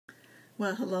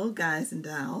Well, hello guys and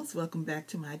dolls. Welcome back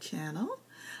to my channel.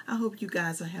 I hope you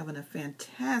guys are having a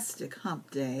fantastic hump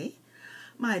day.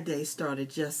 My day started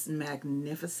just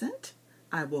magnificent.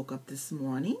 I woke up this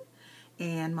morning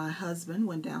and my husband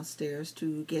went downstairs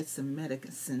to get some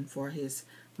medicine for his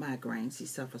migraines. He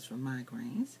suffers from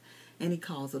migraines. And he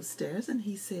calls upstairs and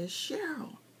he says,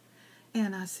 "Cheryl."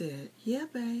 And I said, "Yeah,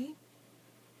 babe."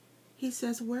 He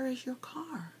says, "Where is your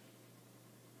car?"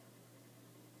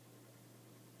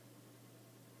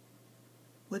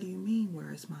 What do you mean,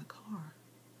 where is my car?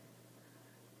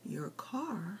 Your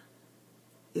car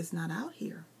is not out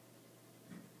here.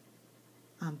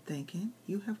 I'm thinking,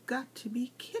 you have got to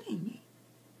be kidding me.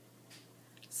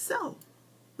 So,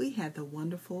 we had the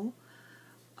wonderful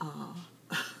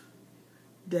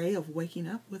day of waking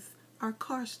up with our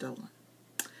car stolen.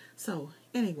 So,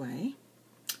 anyway,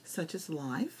 such is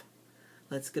life.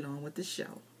 Let's get on with the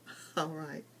show. All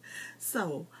right.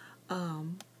 So,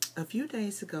 a few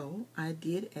days ago, I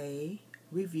did a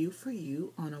review for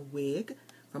you on a wig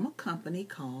from a company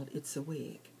called It's a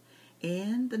Wig.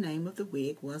 And the name of the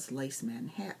wig was Lace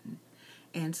Manhattan.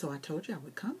 And so I told you I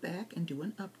would come back and do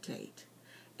an update.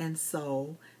 And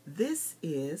so this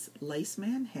is Lace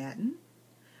Manhattan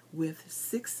with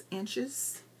 6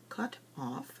 inches cut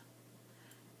off.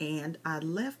 And I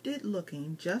left it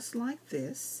looking just like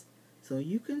this so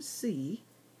you can see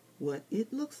what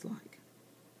it looks like.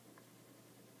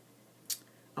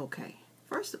 Okay,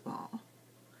 first of all,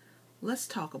 let's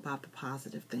talk about the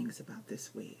positive things about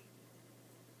this wig.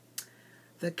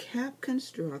 The cap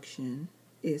construction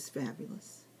is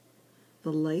fabulous.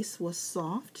 The lace was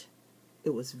soft. It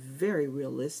was very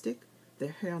realistic. The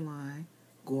hairline,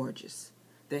 gorgeous.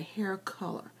 The hair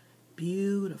color,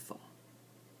 beautiful.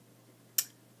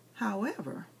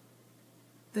 However,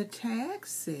 the tag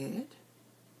said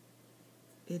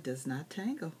it does not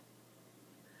tangle.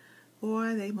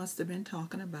 Boy, they must have been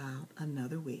talking about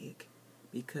another wig,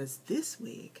 because this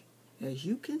wig, as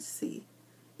you can see,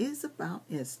 is about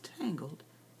as tangled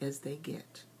as they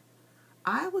get.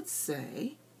 I would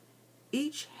say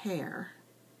each hair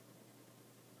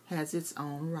has its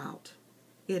own route.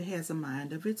 It has a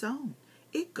mind of its own.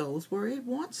 It goes where it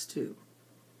wants to.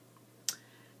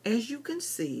 As you can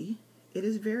see, it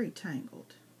is very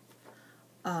tangled.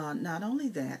 Not only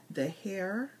that, the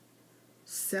hair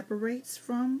separates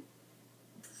from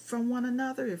one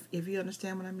another, if you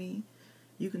understand what I mean.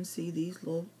 You can see these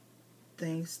little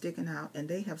things sticking out, and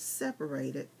they have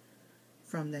separated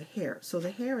from the hair. So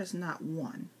the hair is not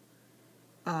one.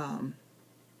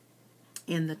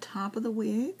 In the top of the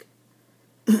wig,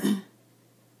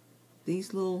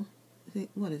 these little,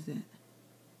 what is that?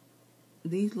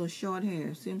 These little short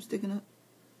hairs, see them sticking up?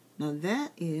 Now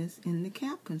that is in the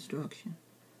cap construction.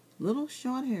 Little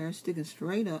short hairs sticking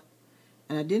straight up.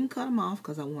 And I didn't cut them off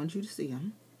because I wanted you to see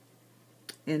them.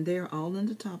 And they're all in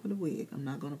the top of the wig. I'm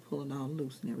not going to pull it all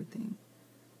loose and everything.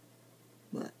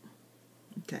 But,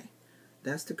 okay.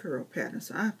 That's the curl pattern.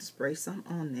 So I have to spray some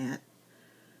on that.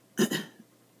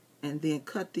 And then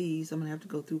cut these. I'm going to have to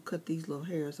go through, cut these little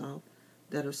hairs off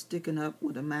that are sticking up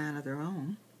with a mind of their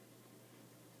own.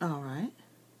 Alright.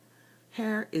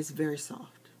 Hair is very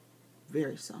soft.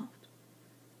 Very soft.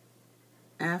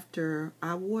 After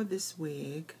I wore this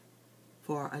wig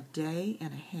for a day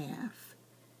and a half,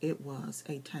 it was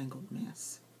a tangled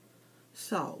mess.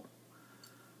 So,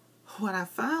 what I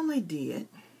finally did,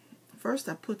 first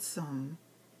I put some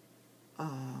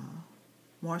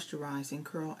moisturizing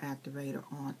curl activator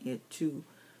on it to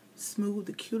smooth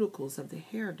the cuticles of the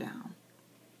hair down.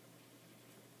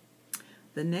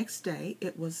 The next day,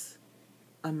 it was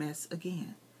a mess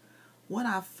again. What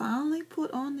I finally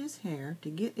put on this hair to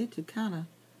get it to kind of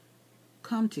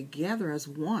come together as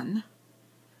one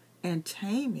and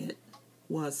tame it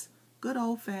was good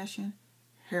old-fashioned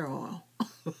hair oil.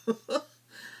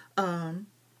 I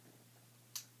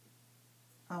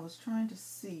was trying to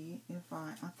see if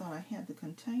I thought I had the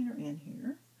container in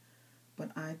here,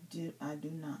 but I do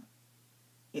not.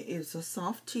 It is a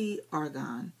soft tea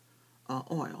argan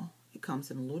oil. It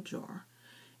comes in a little jar,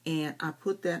 and I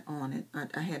put that on it.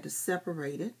 I had to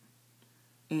separate it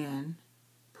and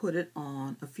put it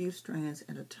on a few strands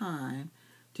at a time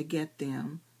to get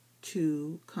them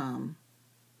to come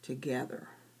together.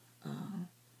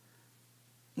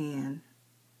 And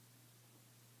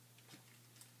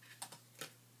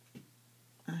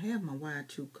I have my wide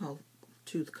tooth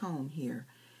comb here,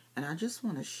 and I just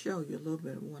want to show you a little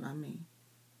bit of what I mean.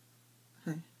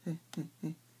 Hey.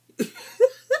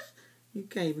 You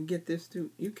can't even get this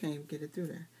through. You can't even get it through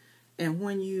there. And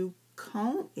when you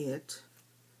comb it,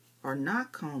 or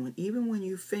not comb it, even when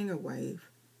you finger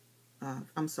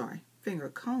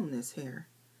comb this hair,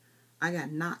 I got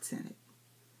knots in it.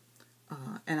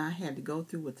 and I had to go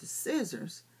through with the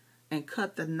scissors and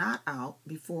cut the knot out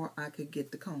before I could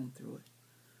get the comb through it.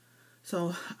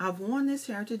 So I've worn this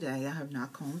hair today. I have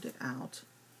not combed it out.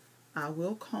 I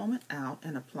will comb it out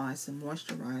and apply some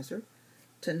moisturizer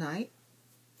tonight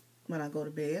when I go to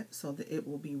bed so that it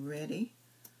will be ready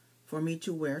for me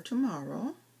to wear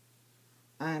tomorrow.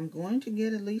 I'm going to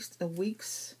get at least a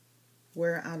week's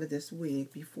wear out of this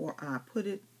wig before I put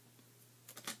it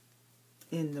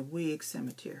in the wig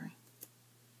cemetery,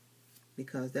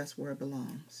 because that's where it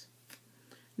belongs.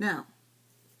 Now,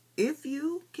 if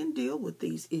you can deal with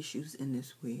these issues in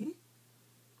this wig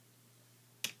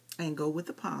and go with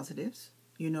the positives,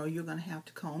 you know you're going to have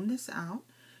to comb this out.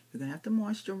 You're going to have to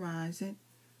moisturize it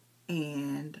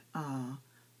and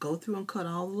go through and cut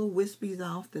all the little wispies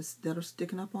off that are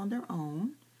sticking up on their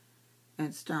own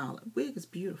and style it. Wig is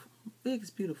beautiful. Wig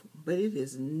is beautiful, but it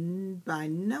is by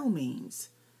no means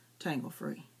tangle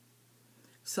free.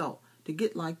 So to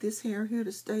get like this hair here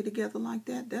to stay together like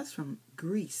that, that's from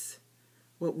grease,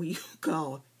 what we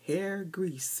call hair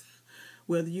grease.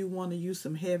 Whether you want to use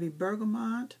some heavy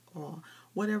bergamot or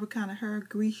whatever kind of hair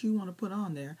grease you want to put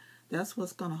on there, that's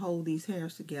what's going to hold these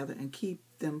hairs together and keep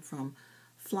them from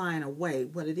flying away.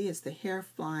 What it is, the hair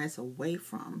flies away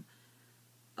from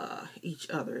each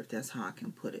other, if that's how I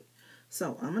can put it.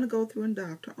 So I'm going to go through and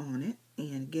doctor on it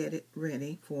and get it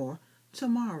ready for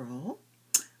tomorrow.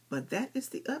 But that is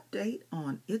the update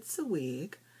on It's a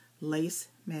Wig Lace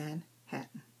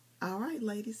Manhattan. All right,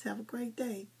 ladies, have a great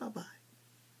day. Bye-bye.